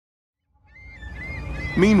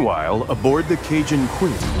Meanwhile, aboard the Cajun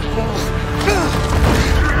Queen,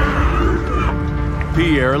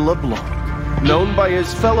 Pierre LeBlanc, known by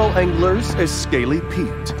his fellow anglers as Scaly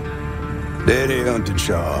Pete. They're the hunting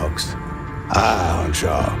sharks. I hunt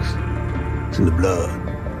sharks. It's in the blood.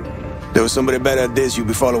 There was somebody better at this, you'd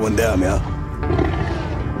be following them, yeah?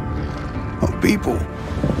 Well, people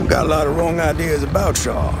got a lot of wrong ideas about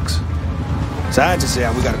sharks. So I just say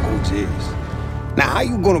we gotta coexist. Now, how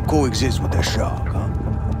you gonna coexist with that shark, huh?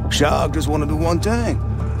 Shark just wanna do one thing.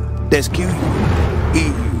 That's kill you, eat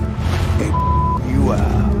you, and you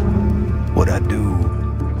out. What I do,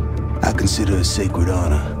 I consider a sacred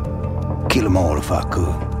honor. Kill them all if I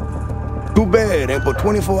could. Too bad, they put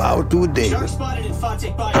 24 hours to a day. Shark spotted in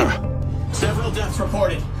Fatik Bayou. Several deaths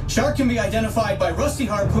reported. Shark can be identified by rusty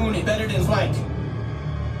harpoon embedded in flank.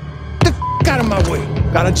 Get the out of my way.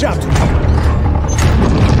 Got a job to do.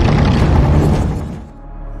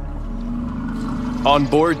 On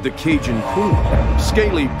board the Cajun Queen,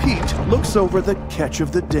 Scaly Pete looks over the catch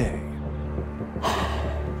of the day.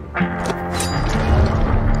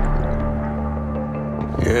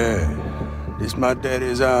 Yeah, this my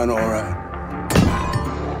daddy's iron, all right.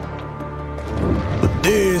 But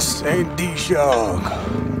this ain't the shark.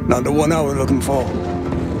 Not the one I was looking for.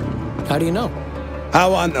 How do you know?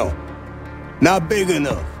 How I know? Not big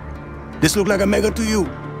enough. This look like a mega to you.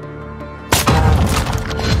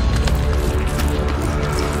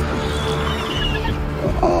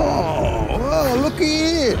 Oh, well, looky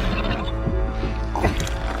here.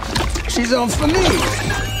 She's on for me.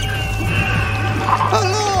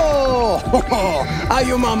 Hello! How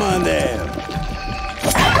your mama and them?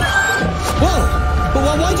 Whoa! But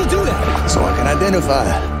why'd you do that? So I can identify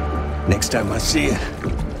her. Next time I see her,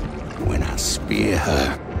 when I spear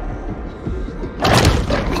her.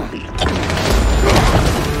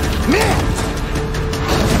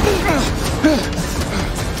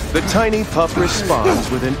 The tiny pup responds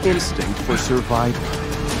with an instinct for survival.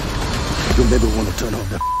 You'll never want to turn off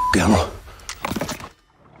that camera.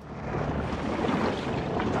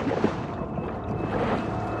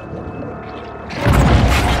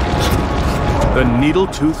 The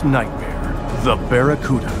needle-toothed nightmare, the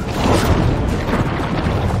Barracuda.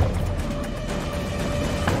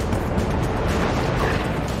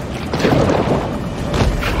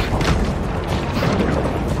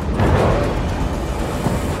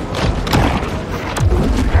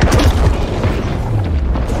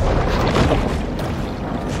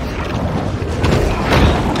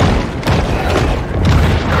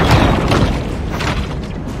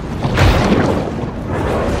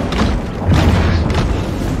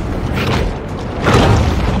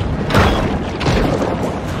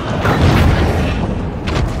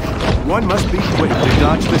 One must be quick to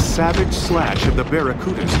dodge the savage slash of the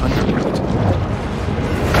Barracuda's underbite.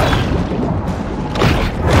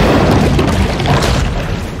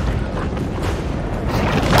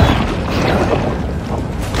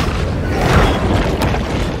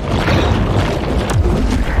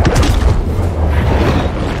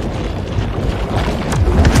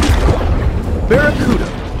 Barracuda.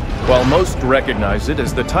 While most recognize it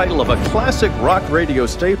as the title of a classic rock radio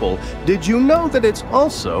staple, did you know that it's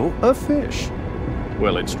also a fish?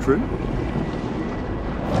 Well, it's true.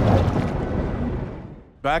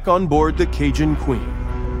 Back on board the Cajun Queen.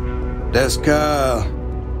 That's Kyle,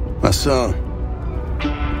 my son.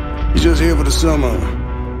 He's just here for the summer.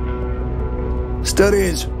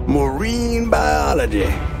 Studies marine biology.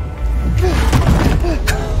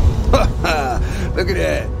 Look at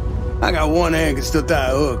that. I got one hand can still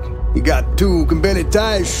tie a hook. He got two can barely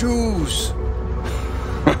tie his shoes.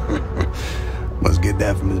 Must get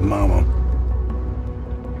that from his mama.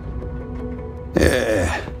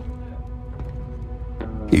 Yeah.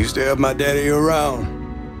 He used to help my daddy around.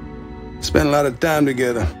 Spent a lot of time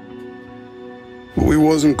together. But we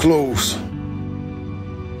wasn't close.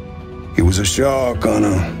 He was a shark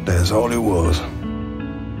hunter. That's all he was.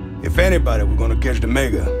 If anybody were gonna catch the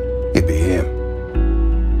mega, it'd be him.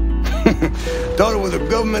 Thought it was a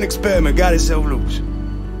government experiment, got himself loose.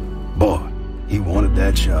 Boy, he wanted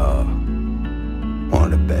that shark.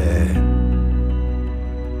 Wanted it bad.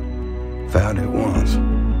 Found it once.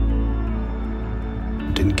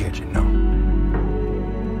 Didn't catch it, no.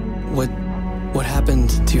 What happened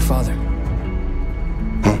to your father?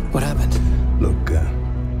 Huh? What happened? Look, I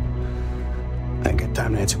ain't got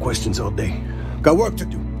time to answer questions all day. Got work to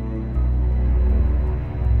do.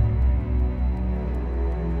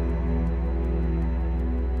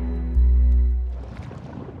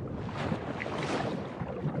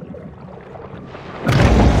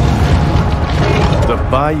 The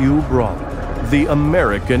Bayou Brawler, the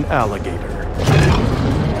American Alligator.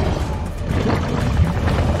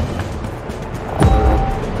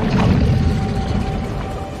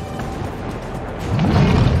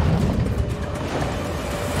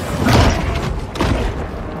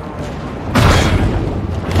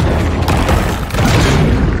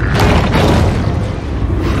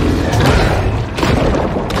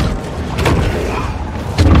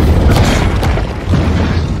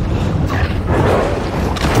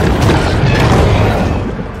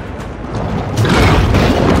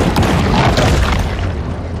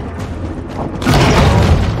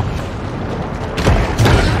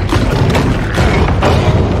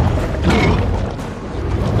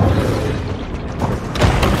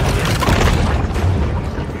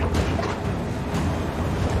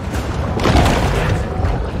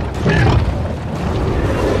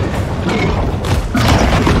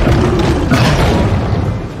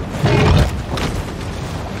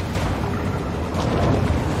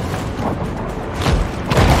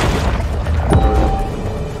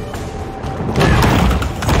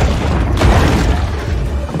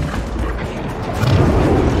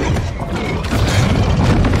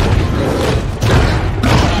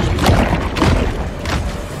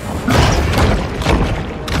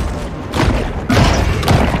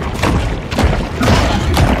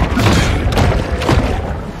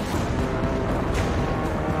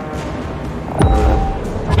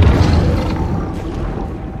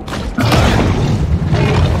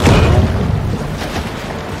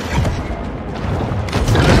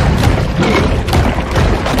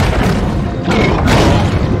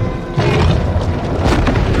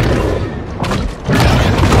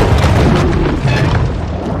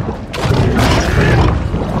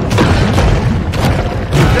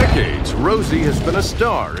 Rosie has been a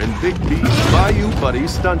star in Big B's Bayou Buddy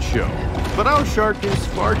stunt show. But our shark is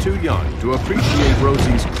far too young to appreciate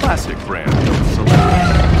Rosie's classic brand of celebrity.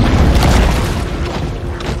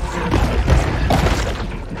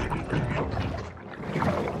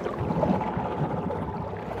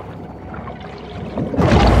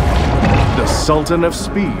 The Sultan of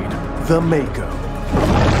Speed, the Mako.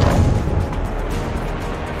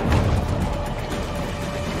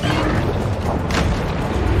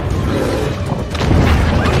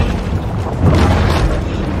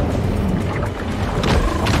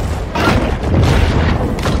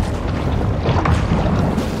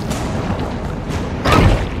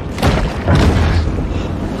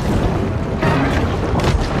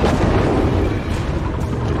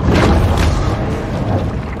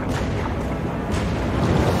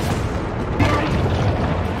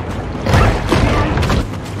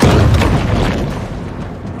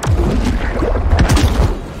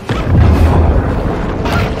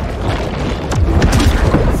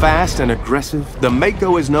 Fast and aggressive, the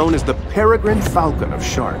Mako is known as the peregrine falcon of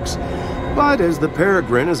sharks. But as the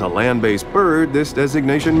peregrine is a land-based bird, this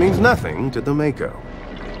designation means nothing to the Mako.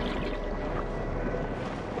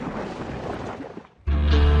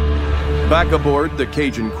 Back aboard the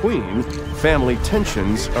Cajun Queen, family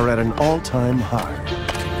tensions are at an all-time high.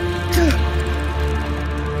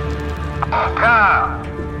 Kyle,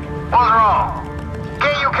 what's wrong?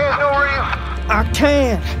 Can you catch no reef? I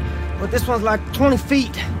can, but this one's like 20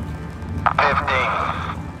 feet.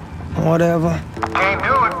 15. Whatever. Can't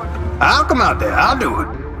do it. I'll come out there, I'll do it.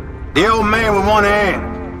 The old man with one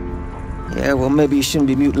hand. Yeah, well, maybe you shouldn't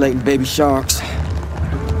be mutilating baby sharks.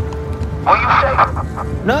 What you say?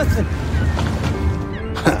 Nothing.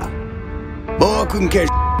 Boy, I couldn't catch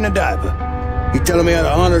in a diaper. He telling me how to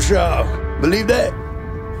hunt a shark. Believe that?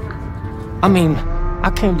 I mean,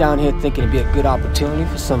 I came down here thinking it'd be a good opportunity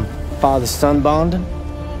for some father-son bonding.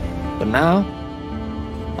 But now,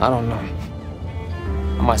 I don't know.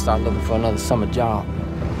 I might start looking for another summer job.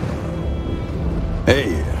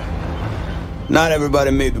 Hey, not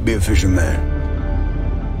everybody made to be a fisherman.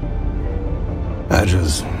 I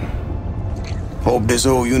just hope this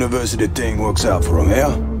whole university thing works out for him,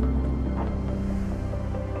 yeah?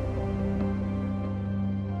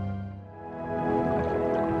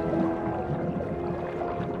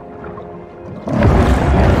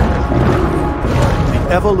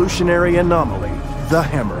 The evolutionary anomaly, the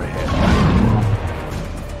Hammerhead.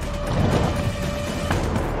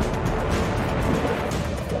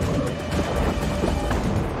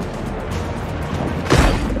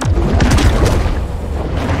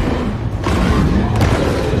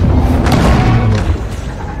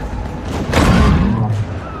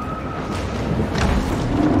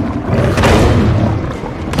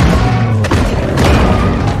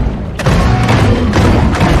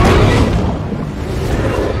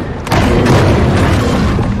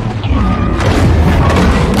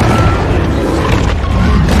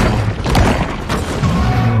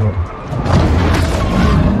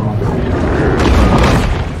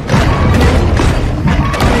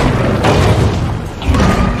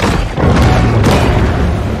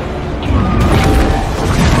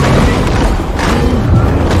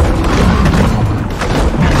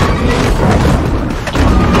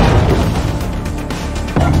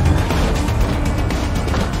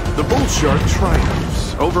 Shark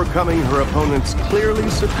triumphs, overcoming her opponent's clearly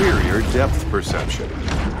superior depth perception.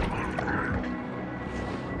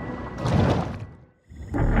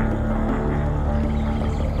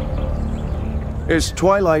 As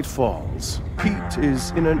twilight falls, Pete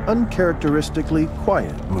is in an uncharacteristically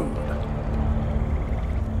quiet mood.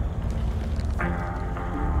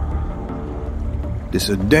 This is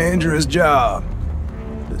a dangerous job.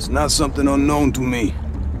 It's not something unknown to me.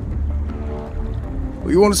 Well,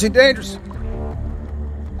 you want to see dangerous?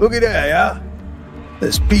 Look at that, yeah?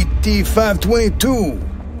 That's PT 522.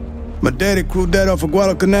 My daddy crewed that off of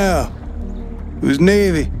Guadalcanal. He was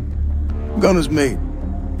Navy. Gunner's mate.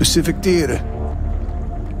 Pacific Theater.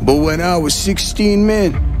 But when I was 16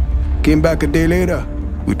 men, came back a day later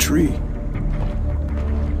with 3.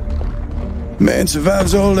 Man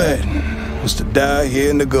survives all that. Was to die here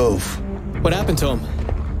in the Gulf. What happened to him?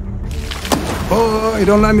 Oh, you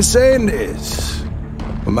don't like me saying this.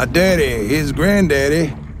 But my daddy, his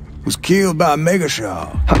granddaddy, was killed by a mega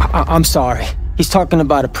shark. I'm sorry. He's talking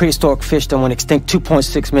about a prehistoric fish that went extinct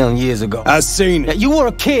 2.6 million years ago. I seen Yeah, it. you were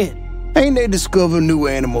a kid. Ain't they discover new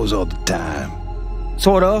animals all the time?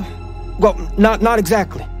 Sort of. Well, not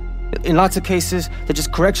exactly. In lots of cases, they're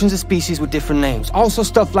just corrections of species with different names. Also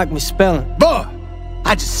stuff like misspelling. But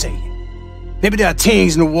I just say it. Maybe there are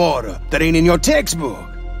things in the water that ain't in your textbook.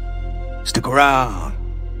 Stick around.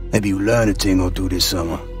 Maybe you learn a thing or two this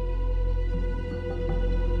summer.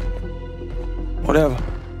 Whatever.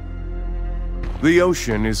 The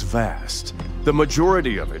ocean is vast. The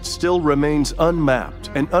majority of it still remains unmapped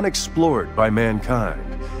and unexplored by mankind.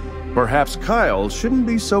 Perhaps Kyle shouldn't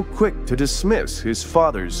be so quick to dismiss his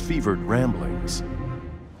father's fevered ramblings.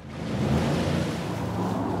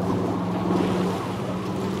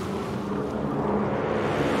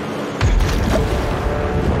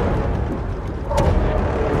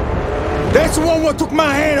 That's the one what took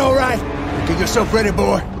my hand, all right. Get yourself ready,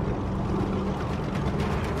 boy.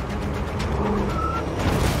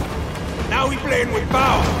 Now we playing with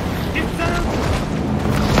power.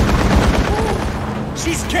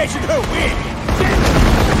 She's catching her wind.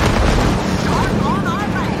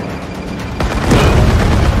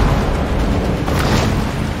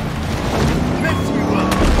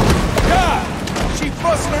 God, she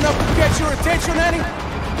busting enough to get your attention, Annie?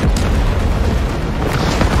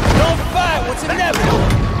 Don't fight what's inevitable.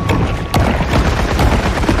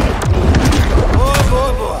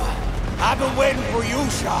 Boy. I've been waiting for you,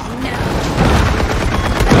 Shaw. No.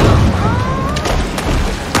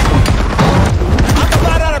 I'm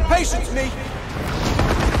about out of patience, me.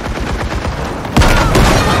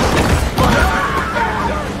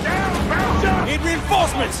 Need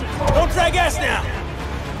reinforcements. Don't drag ass now.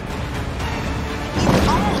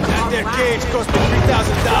 That cage cost me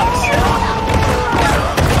 $3,000.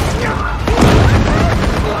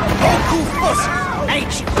 Oh, cool pussy,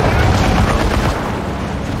 ain't you?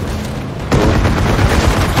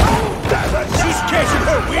 She's catching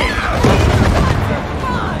her wind.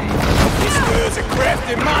 This girl's a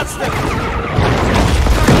crafty monster.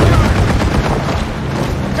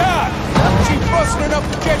 God, she busting enough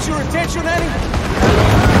to catch your attention, Annie?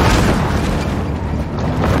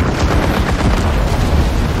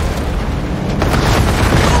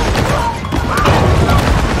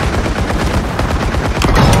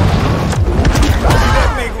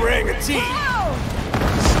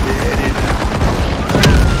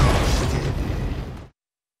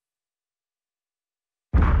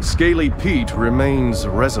 Scaly Pete remains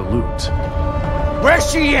resolute.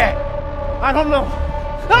 Where's she at? I don't know.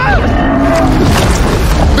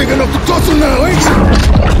 Big enough to tussle now, ain't you?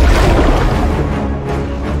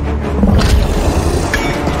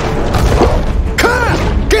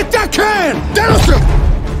 Can! Get that can! Douse him!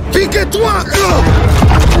 Pique-toi!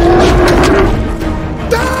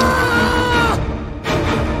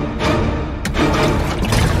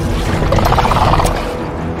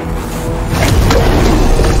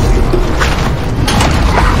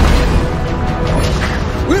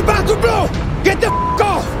 We're about to blow! Get the f***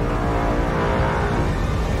 off!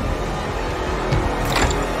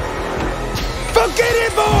 Forget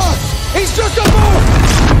it, boy! He's just a boy!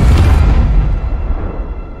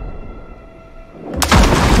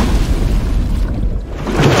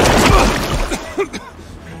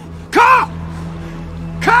 Carl!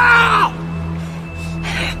 Carl!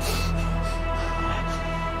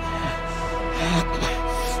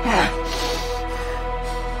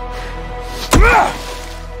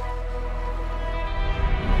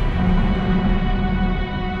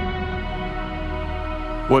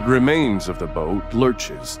 What remains of the boat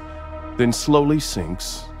lurches, then slowly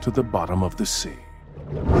sinks to the bottom of the sea.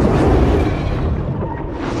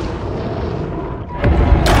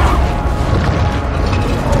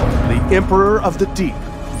 The Emperor of the Deep,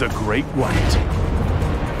 the Great White.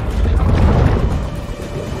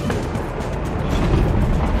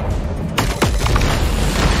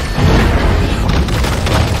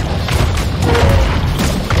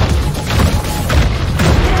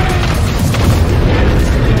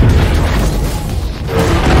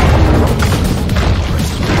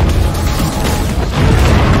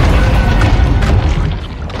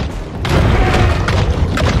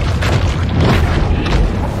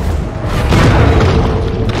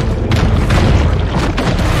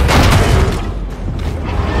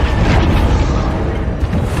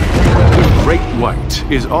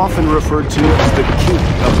 Is often referred to as the king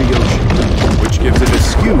of the ocean, which gives it a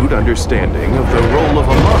skewed understanding of the role of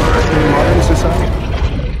a monarch in modern society.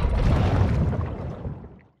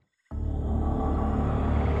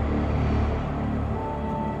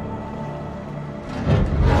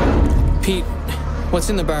 Pete, what's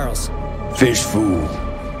in the barrels? Fish food.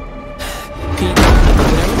 Pete,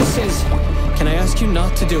 whatever this is, can I ask you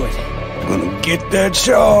not to do it? Gonna get that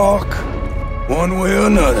shark, one way or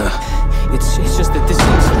another. It's just that this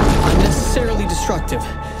is unnecessarily destructive.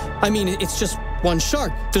 I mean, it's just one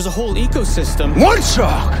shark. There's a whole ecosystem. One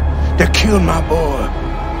shark that killed my boy.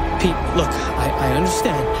 Pete, look, I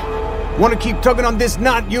understand. Wanna keep tugging on this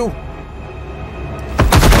knot, you?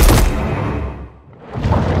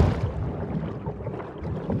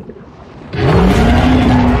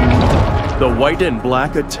 The white and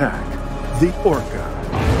black attack. The Orca.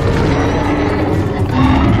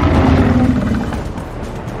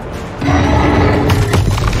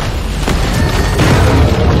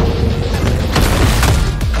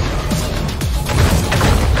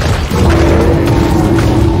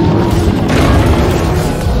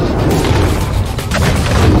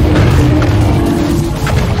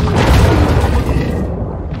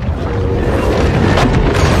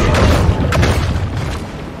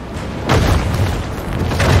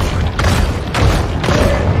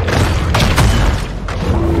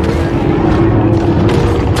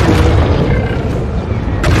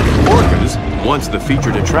 Once the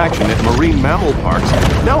featured attraction at marine mammal parks,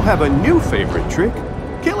 now have a new favorite trick,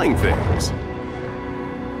 killing things.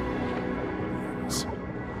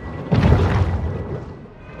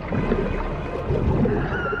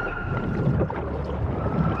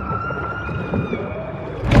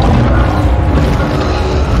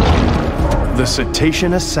 The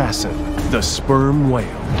cetacean assassin, the sperm whale.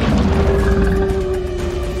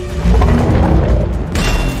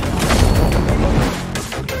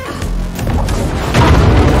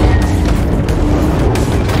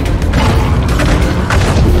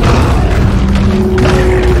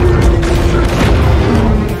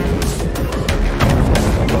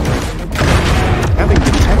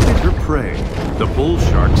 The bull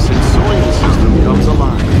shark's sensorial system comes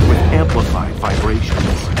alive with amplified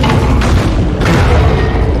vibrations.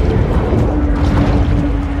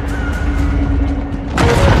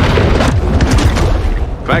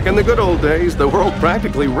 Back in the good old days, the world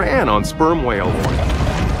practically ran on sperm whale oil.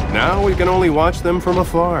 Now we can only watch them from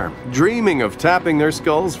afar, dreaming of tapping their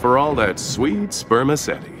skulls for all that sweet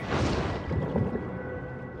spermaceti.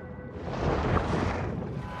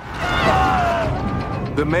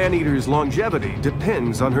 The Maneater's longevity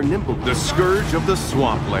depends on her nimbleness. The scourge of the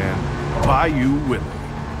swampland, Bayou Willie.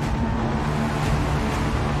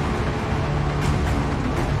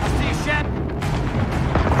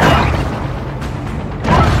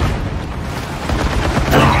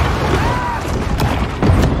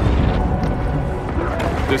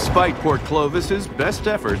 Despite Port Clovis's best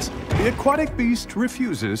efforts, the aquatic beast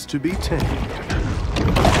refuses to be tamed.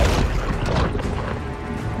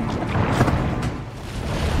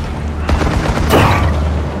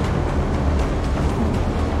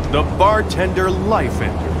 The bartender life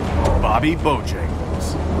ender, Bobby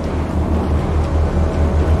Bojangles.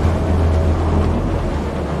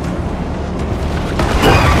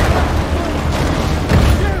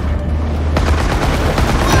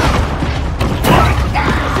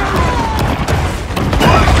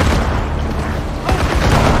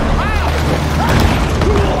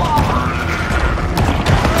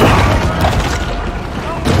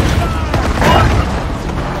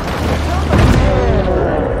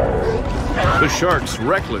 The shark's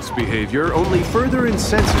reckless behavior only further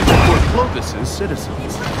incenses Port Clovis's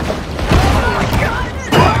citizens.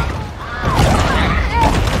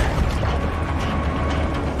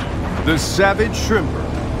 The savage shrimper,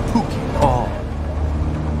 Pookie Paul.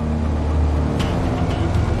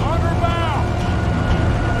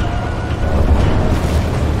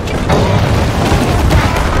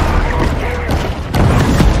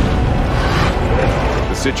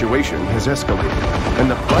 The situation has escalated, and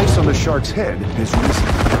the price on the shark's head has risen.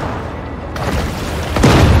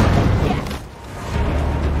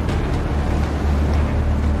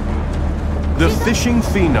 The fishing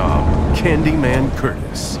phenom, Candyman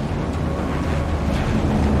Curtis.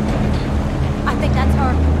 I think that's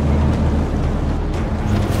her.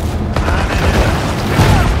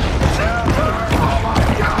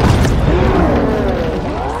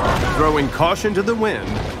 Throwing caution to the wind,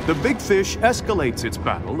 the big fish escalates its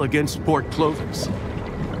battle against Port Clovis.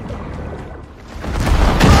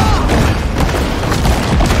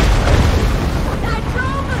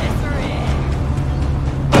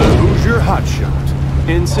 The Hoosier hotshot,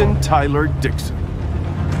 Ensign Tyler Dixon.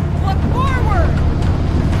 Look forward!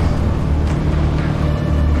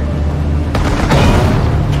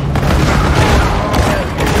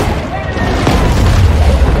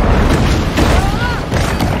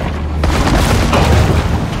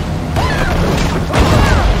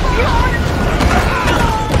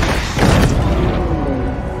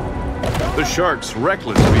 The shark's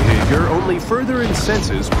reckless behavior only further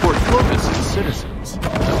incenses Port Clovis's citizens.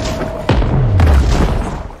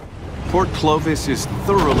 Port Clovis is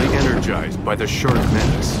thoroughly energized by the shark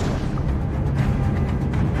menace.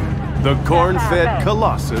 The corn-fed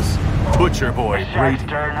Colossus, Butcher Boy Brady.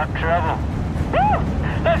 Stirring up trouble. Woo!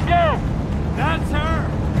 Let's go! That's her!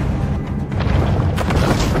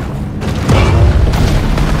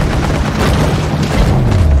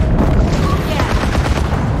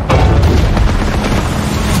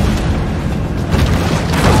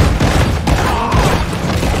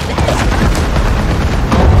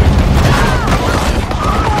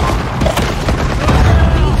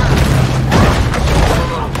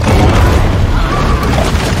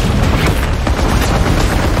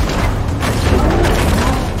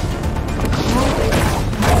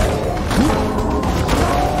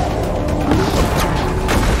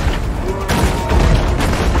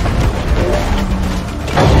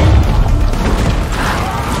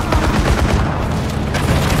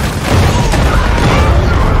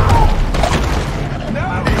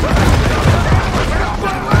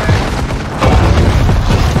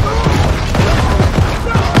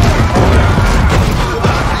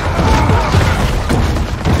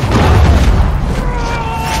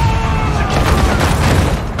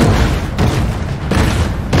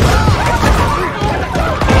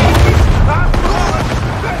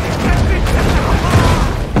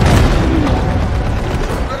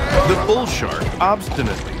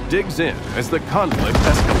 obstinately digs in as the conflict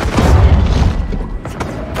escalates.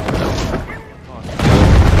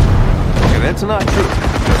 Okay, that's not true.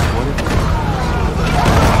 Just what it is.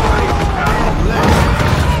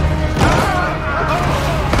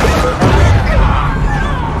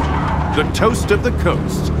 The toast of the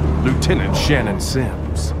coast, Lieutenant Shannon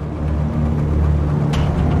Sims.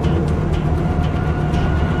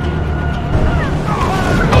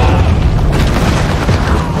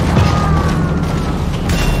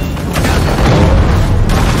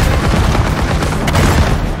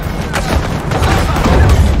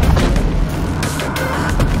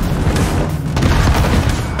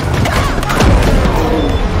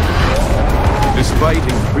 Despite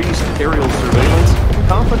increased aerial surveillance,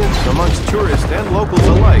 confidence amongst tourists and locals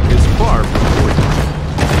alike is far from buoyant.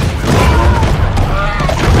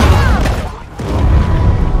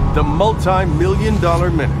 The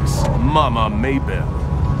multi-million-dollar menace, Mama Maybell.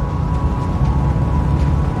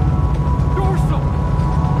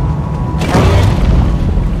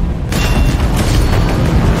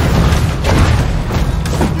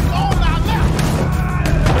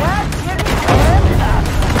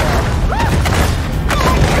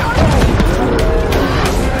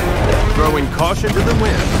 Caution to the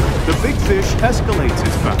wind, the big fish escalates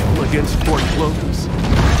his battle against Fort Clovis.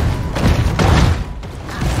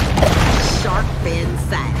 Shark fin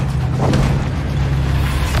sighted.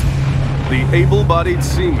 The able-bodied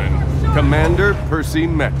seaman, Commander Percy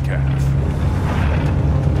Metcalf.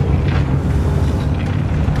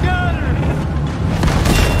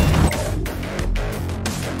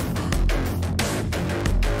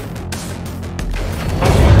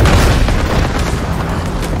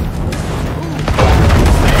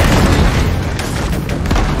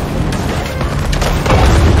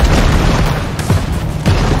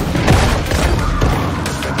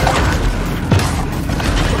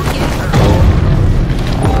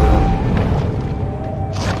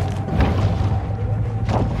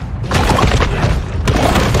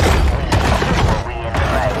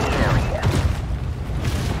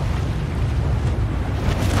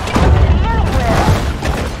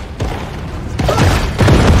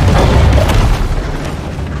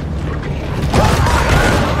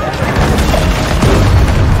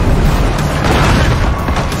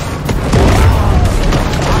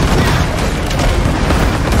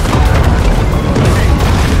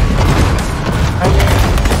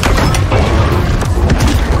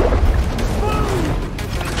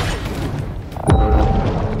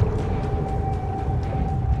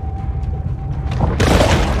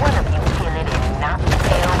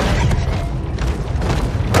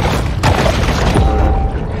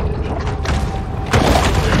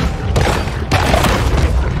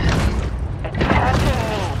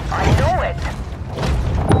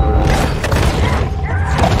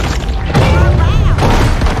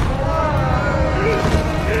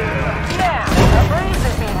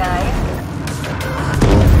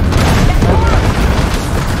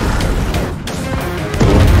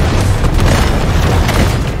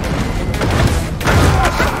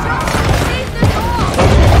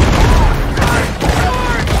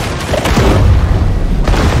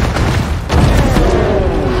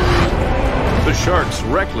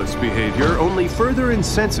 Reckless behavior only further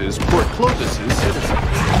incenses Port Clovis's citizens.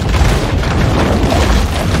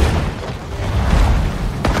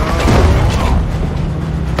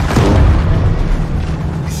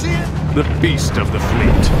 The beast of the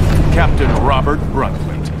fleet, Captain Robert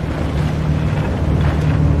Brundtland.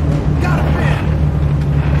 Got a man!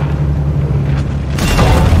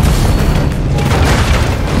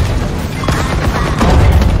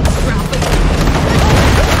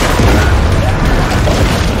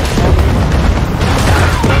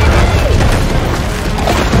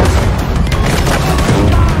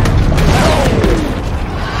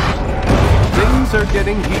 Are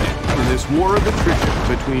getting heated in this war of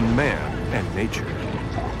attrition between man and nature.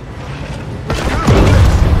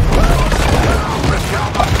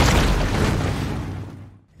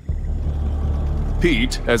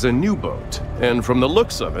 Pete has a new boat, and from the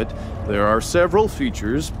looks of it, there are several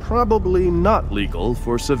features probably not legal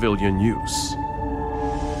for civilian use.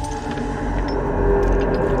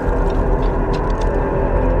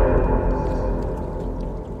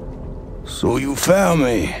 So you found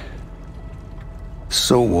me.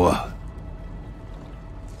 So what?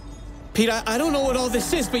 Pete, I don't know what all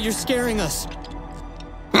this is, but you're scaring us.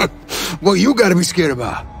 What you gotta be scared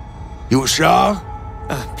about? You a shark?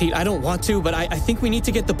 Pete, I don't want to, but I think we need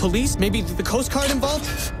to get the police, maybe the Coast Guard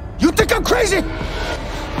involved? You think I'm crazy?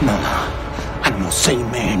 No, I'm the most sane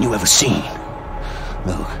man you ever seen.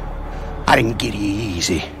 Look, I didn't get here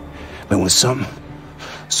easy, but when something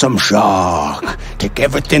some shark. Take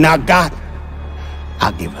everything I got.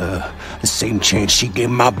 I'll give her the same chance she gave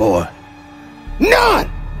my boy. None!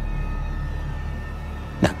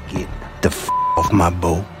 Now get the f off my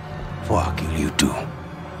boat before I kill you too.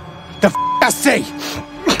 The f I say!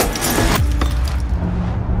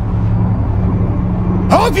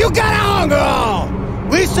 Hope you got a hunger on!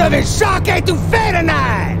 We serving shark etouffee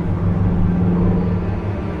tonight!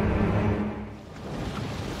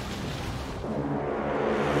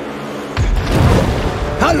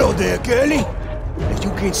 Hello there, girlie. As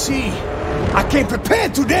you can see, I came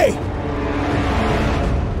prepared today.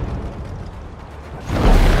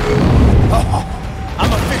 Oh,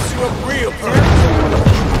 I'ma fix you up real first.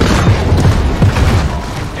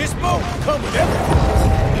 This boat come with everything.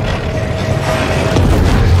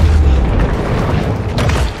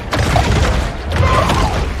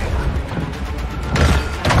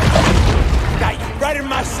 Got you right in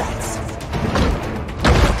my sights.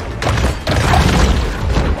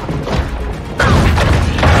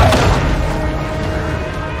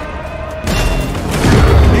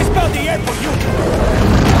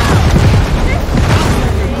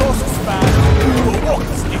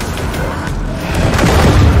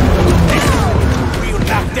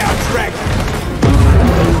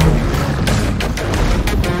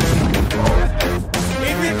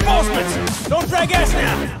 Don't drag ass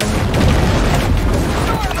now!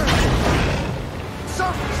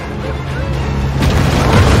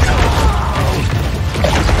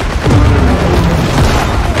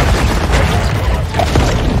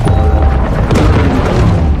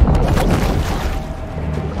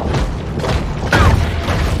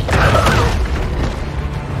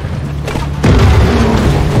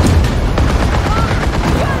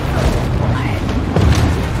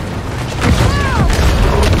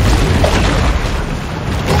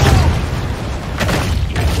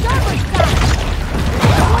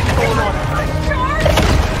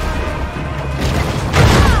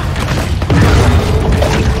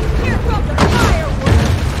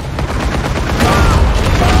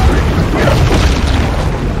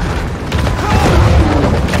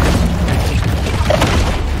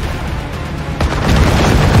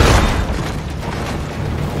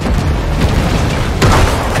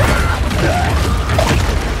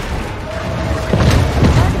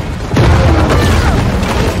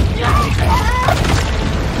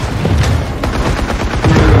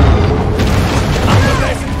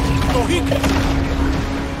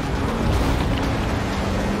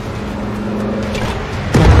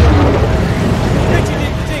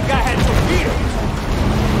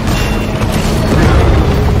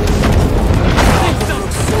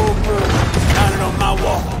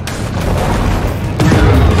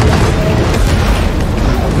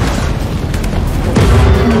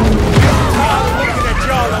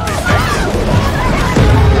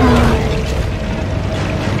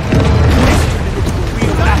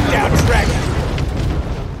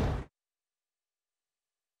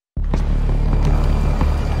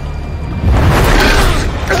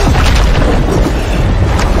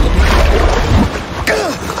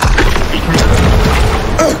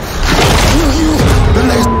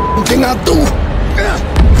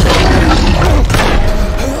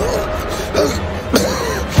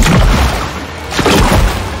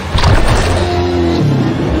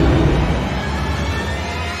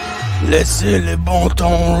 Laissez les bons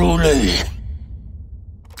temps rouler.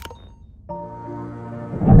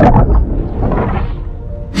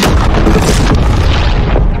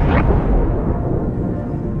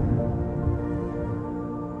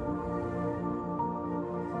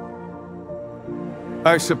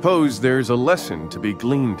 I suppose there's a lesson to be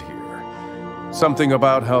gleaned here. Something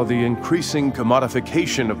about how the increasing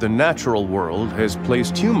commodification of the natural world has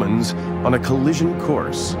placed humans on a collision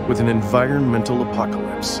course with an environmental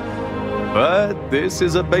apocalypse. But this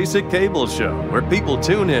is a basic cable show where people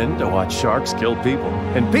tune in to watch sharks kill people,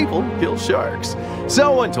 and people kill sharks.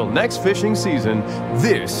 So until next fishing season,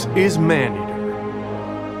 this is Maneater.